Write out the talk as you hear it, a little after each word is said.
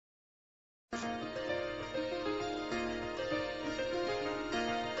Welcome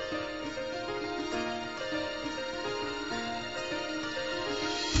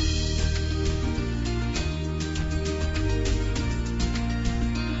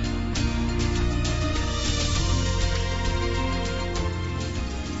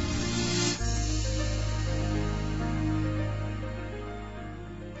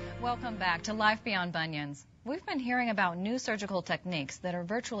back to Life Beyond Bunions. We've been hearing about new surgical techniques that are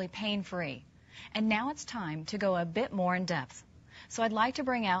virtually pain-free. And now it's time to go a bit more in depth. So I'd like to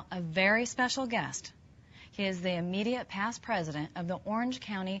bring out a very special guest. He is the immediate past president of the Orange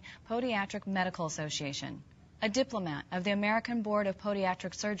County Podiatric Medical Association, a diplomat of the American Board of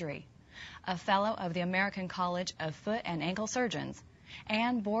Podiatric Surgery, a fellow of the American College of Foot and Ankle Surgeons,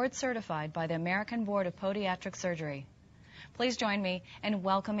 and board certified by the American Board of Podiatric Surgery. Please join me in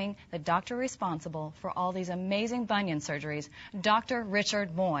welcoming the doctor responsible for all these amazing bunion surgeries, Dr.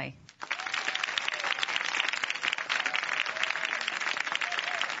 Richard Moy.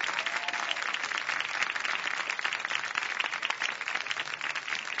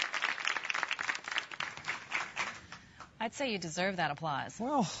 I'd say you deserve that applause.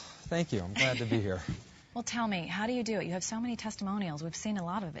 Well, thank you. I'm glad to be here. Well, tell me, how do you do it? You have so many testimonials. We've seen a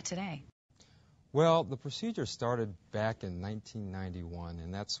lot of it today. Well, the procedure started back in 1991,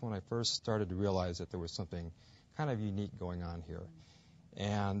 and that's when I first started to realize that there was something kind of unique going on here.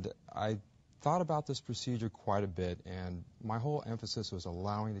 And I thought about this procedure quite a bit, and my whole emphasis was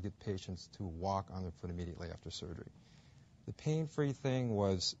allowing to get patients to walk on their foot immediately after surgery. The pain-free thing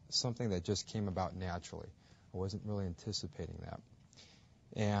was something that just came about naturally. I wasn't really anticipating that.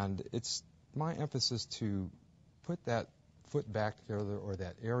 And it's my emphasis to put that foot back together or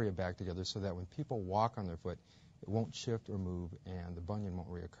that area back together so that when people walk on their foot, it won't shift or move and the bunion won't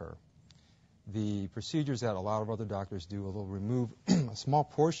reoccur. The procedures that a lot of other doctors do will remove a small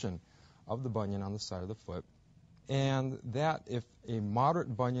portion of the bunion on the side of the foot, and that if a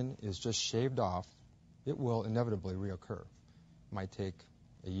moderate bunion is just shaved off, it will inevitably reoccur. It might take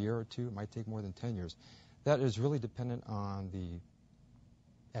a year or two, it might take more than 10 years. That is really dependent on the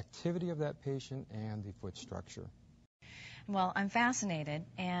activity of that patient and the foot structure. Well, I'm fascinated,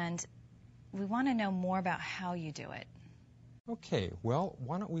 and we want to know more about how you do it. Okay, well,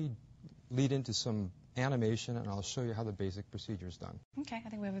 why don't we lead into some animation, and I'll show you how the basic procedure is done. Okay, I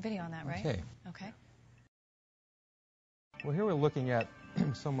think we have a video on that, right? Okay. Okay. Well, here we're looking at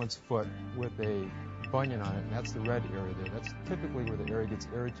someone's foot with a bunion on it, and that's the red area there. That's typically where the area gets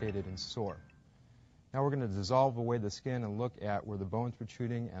irritated and sore. Now we're going to dissolve away the skin and look at where the bone's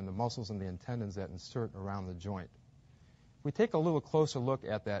protruding and the muscles and the tendons that insert around the joint. If we take a little closer look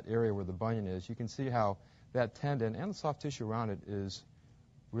at that area where the bunion is, you can see how that tendon and the soft tissue around it is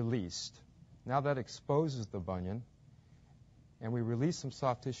released. Now that exposes the bunion, and we release some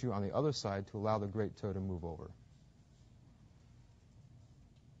soft tissue on the other side to allow the great toe to move over.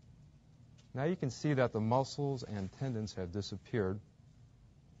 Now you can see that the muscles and tendons have disappeared,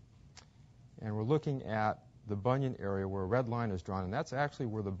 and we're looking at the bunion area where a red line is drawn, and that's actually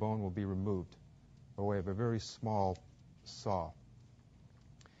where the bone will be removed by way of a very small saw.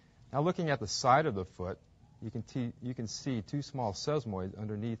 Now looking at the side of the foot, you can see two small sesamoids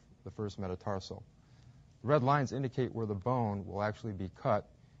underneath the first metatarsal. The red lines indicate where the bone will actually be cut,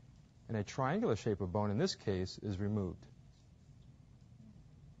 and a triangular shape of bone in this case is removed.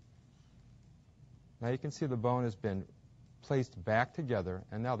 Now you can see the bone has been placed back together,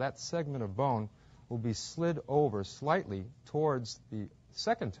 and now that segment of bone will be slid over slightly towards the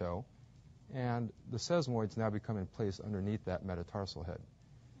second toe, and the sesamoids now become in place underneath that metatarsal head.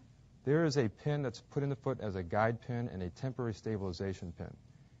 There is a pin that's put in the foot as a guide pin and a temporary stabilization pin.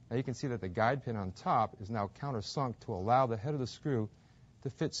 Now you can see that the guide pin on top is now countersunk to allow the head of the screw to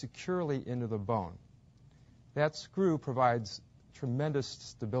fit securely into the bone. That screw provides tremendous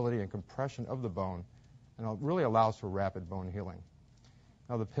stability and compression of the bone, and it really allows for rapid bone healing.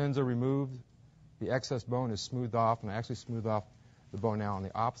 Now the pins are removed, the excess bone is smoothed off, and I actually smoothed off the bone now on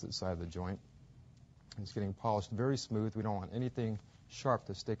the opposite side of the joint. It's getting polished very smooth. We don't want anything sharp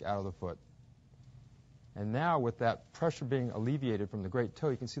to stick out of the foot. And now with that pressure being alleviated from the great toe,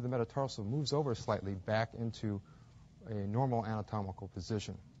 you can see the metatarsal moves over slightly back into a normal anatomical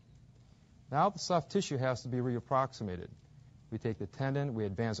position. Now the soft tissue has to be reapproximated. We take the tendon, we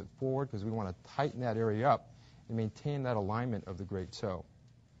advance it forward because we want to tighten that area up and maintain that alignment of the great toe.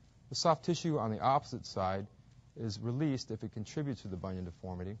 The soft tissue on the opposite side is released if it contributes to the bunion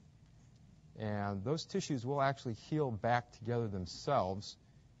deformity, and those tissues will actually heal back together themselves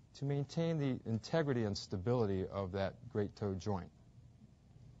to maintain the integrity and stability of that great toe joint.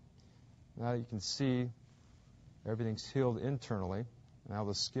 Now you can see everything's healed internally. Now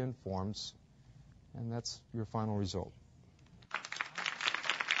the skin forms And that's your final result.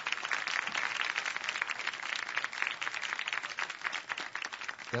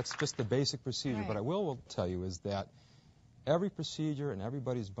 That's just the basic procedure. Right. But I will tell you is that every procedure and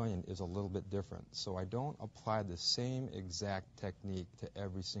everybody's bunion is a little bit different. So I don't apply the same exact technique to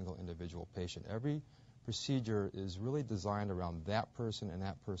every single individual patient. Every procedure is really designed around that person and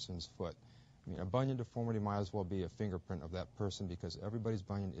that person's foot. I mean, a bunion deformity might as well be a fingerprint of that person because everybody's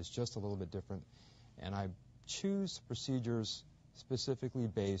bunion is just a little bit different. And I choose procedures specifically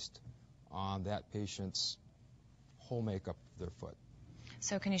based on that patient's whole makeup of their foot.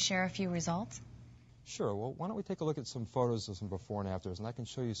 So can you share a few results? Sure. Well, why don't we take a look at some photos of some before and afters, and I can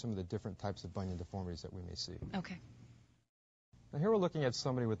show you some of the different types of bunion deformities that we may see. Okay. Now, here we're looking at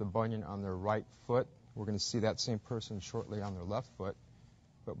somebody with a bunion on their right foot. We're going to see that same person shortly on their left foot.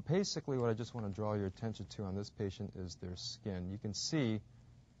 But basically, what I just want to draw your attention to on this patient is their skin. You can see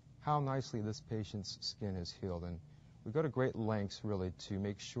how nicely this patient's skin is healed. And we go to great lengths, really, to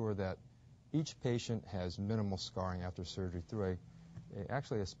make sure that each patient has minimal scarring after surgery through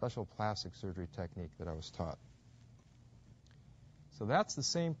actually a special plastic surgery technique that I was taught. So that's the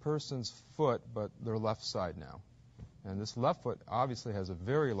same person's foot, but their left side now. And this left foot obviously has a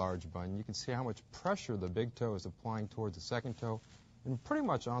very large bunion. You can see how much pressure the big toe is applying towards the second toe, and pretty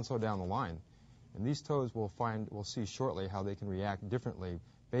much also down the line. And these toes we'll see shortly how they can react differently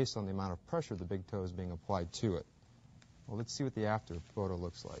based on the amount of pressure the big toe is being applied to it. Well, let's see what the after photo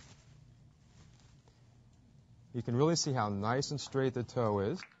looks like. You can really see how nice and straight the toe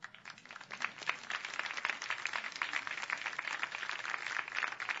is.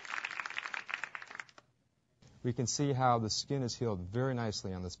 We can see how the skin is healed very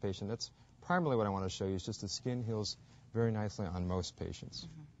nicely on this patient. That's primarily what I want to show you, is just the skin heals very nicely on most patients.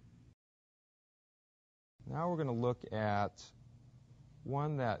 Now we're going to look at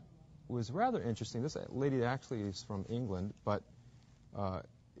one that was rather interesting. This lady actually is from England, but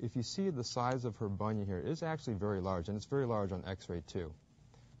if you see the size of her bunion here, it is actually very large, and it's very large on x-ray too.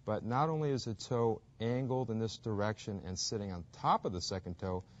 But not only is the toe angled in this direction and sitting on top of the second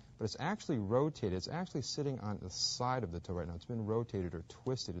toe, but it's actually rotated. It's actually sitting on the side of the toe right now. It's been rotated or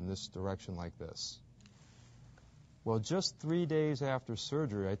twisted in this direction like this. Well, just 3 days after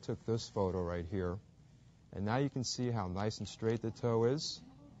surgery, I took this photo right here, and now you can see how nice and straight the toe is.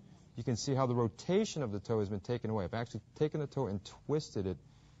 You can see how the rotation of the toe has been taken away. I've actually taken the toe and twisted it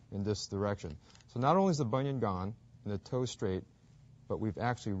in this direction. So not only is the bunion gone and the toe straight, but we've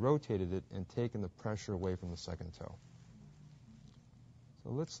actually rotated it and taken the pressure away from the second toe. So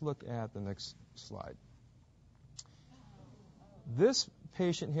let's look at the next slide. This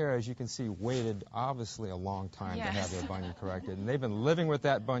patient here, as you can see, waited obviously a long time to have their bunion corrected. And they've been living with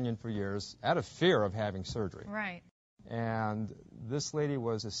that bunion for years out of fear of having surgery. Right. And this lady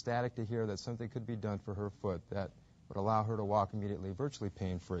was ecstatic to hear that something could be done for her foot that would allow her to walk immediately, virtually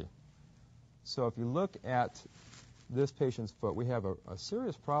pain-free. So if you look at this patient's foot, we have a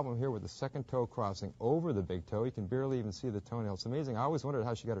serious problem here with the second toe crossing over the big toe. You can barely even see the toenail. It's amazing. I always wondered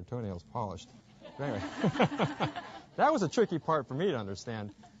how she got her toenails polished. But anyway, that was a tricky part for me to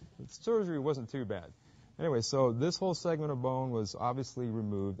understand. The surgery wasn't too bad. Anyway, so this whole segment of bone was obviously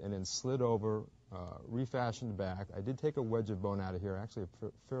removed and then slid over, refashioned back. I did take a wedge of bone out of here, actually a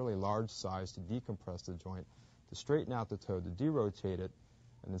fairly large size, to decompress the joint, to straighten out the toe, to derotate it.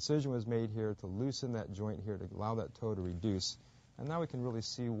 An incision was made here to loosen that joint here, to allow that toe to reduce. And now we can really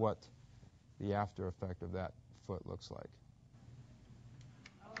see what the after effect of that foot looks like.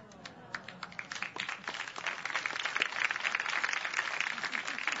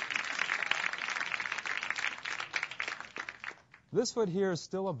 This foot here is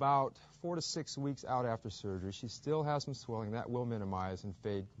still about 4 to 6 weeks out after surgery. She still has some swelling. That will minimize and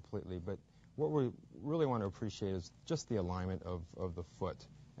fade completely. But what we really want to appreciate is just the alignment of the foot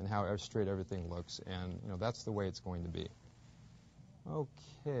and how straight everything looks. And, that's the way it's going to be.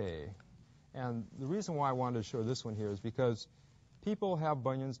 Okay. And the reason why I wanted to show this one here is because people have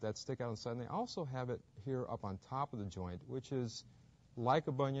bunions that stick out on the side, and they also have it here up on top of the joint, which is like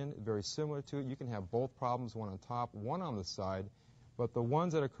a bunion, very similar to it. You can have both problems, one on top, one on the side. But the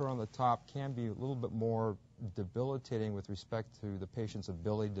ones that occur on the top can be a little bit more debilitating with respect to the patient's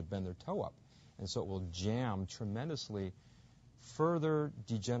ability to bend their toe up. And so it will jam tremendously, further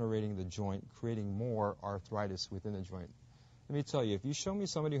degenerating the joint, creating more arthritis within the joint. Let me tell you, if you show me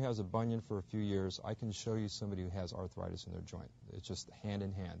somebody who has a bunion for a few years, I can show you somebody who has arthritis in their joint. It's just hand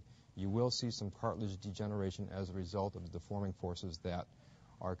in hand. You will see some cartilage degeneration as a result of the deforming forces that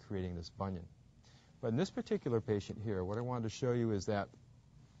are creating this bunion. But in this particular patient here, what I wanted to show you is that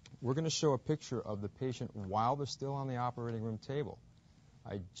we're going to show a picture of the patient while they're still on the operating room table.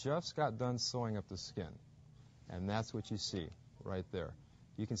 I just got done sewing up the skin, and that's what you see right there.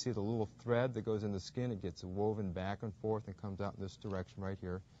 You can see the little thread that goes in the skin. It gets woven back and forth and comes out in this direction right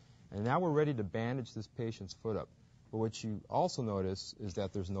here. And now we're ready to bandage this patient's foot up. But what you also notice is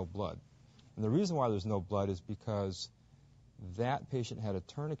that there's no blood. And the reason why there's no blood is because that patient had a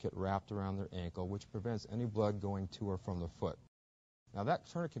tourniquet wrapped around their ankle, which prevents any blood going to or from the foot. Now, that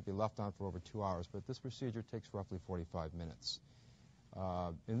tourniquet can be left on for over 2 hours, but this procedure takes roughly 45 minutes.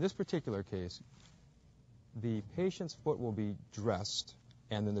 In this particular case, the patient's foot will be dressed,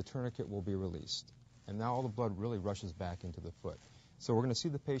 and then the tourniquet will be released. And now all the blood really rushes back into the foot. So we're going to see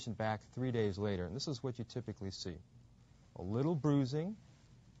the patient back 3 days later, and this is what you typically see. A little bruising,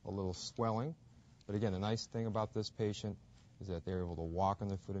 a little swelling, but again, the nice thing about this patient is that they're able to walk on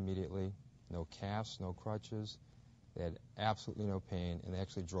their foot immediately, no casts, no crutches. They had absolutely no pain, and they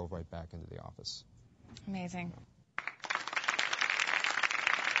actually drove right back into the office. Amazing.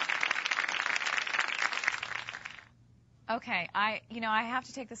 Okay, I have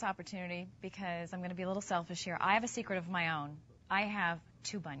to take this opportunity because I'm going to be a little selfish here. I have a secret of my own. I have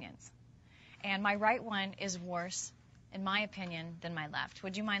 2 bunions, and my right one is worse, in my opinion, than my left.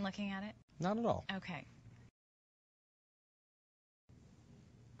 Would you mind looking at it? Not at all. Okay.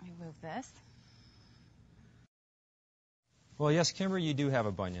 Let me move this. Well, yes, Kimber, you do have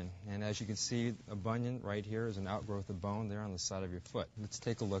a bunion. And as you can see, a bunion right here is an outgrowth of bone there on the side of your foot. Let's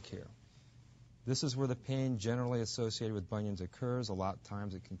take a look here. This is where the pain generally associated with bunions occurs. A lot of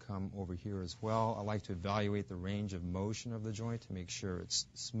times it can come over here as well. I like to evaluate the range of motion of the joint to make sure it's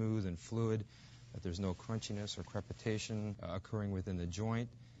smooth and fluid, that there's no crunchiness or crepitation occurring within the joint.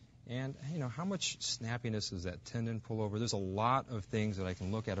 And, how much snappiness does that tendon pull over? There's a lot of things that I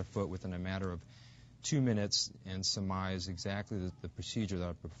can look at a foot within a matter of 2 minutes and surmise exactly the procedure that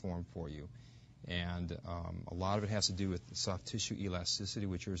I perform for you. And a lot of it has to do with the soft tissue elasticity,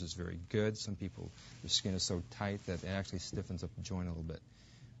 which yours is very good. Some people, their skin is so tight that it actually stiffens up the joint a little bit.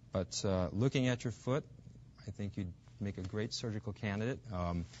 But looking at your foot, I think you'd make a great surgical candidate.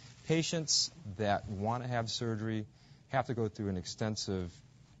 Patients that want to have surgery have to go through an extensive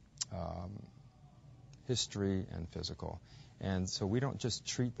history and physical. And so we don't just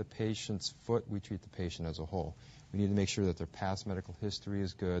treat the patient's foot, we treat the patient as a whole. We need to make sure that their past medical history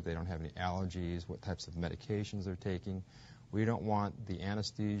is good, they don't have any allergies, what types of medications they're taking. We don't want the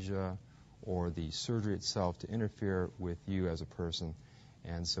anesthesia or the surgery itself to interfere with you as a person.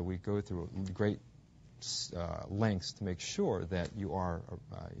 And so we go through great lengths to make sure that you are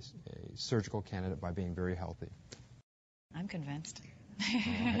a surgical candidate by being very healthy. I'm convinced. All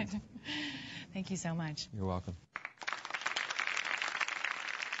right. Thank you so much. You're welcome.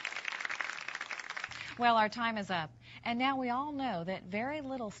 Well, our time is up, and now we all know that very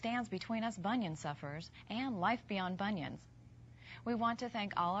little stands between us bunion sufferers and Life Beyond Bunions. We want to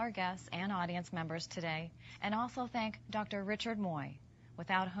thank all our guests and audience members today, and also thank Dr. Richard Moy,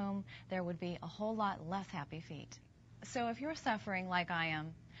 without whom there would be a whole lot less happy feet. So if you're suffering like I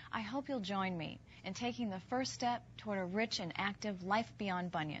am, I hope you'll join me in taking the first step toward a rich and active life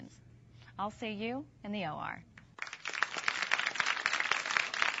beyond bunions. I'll see you in the OR.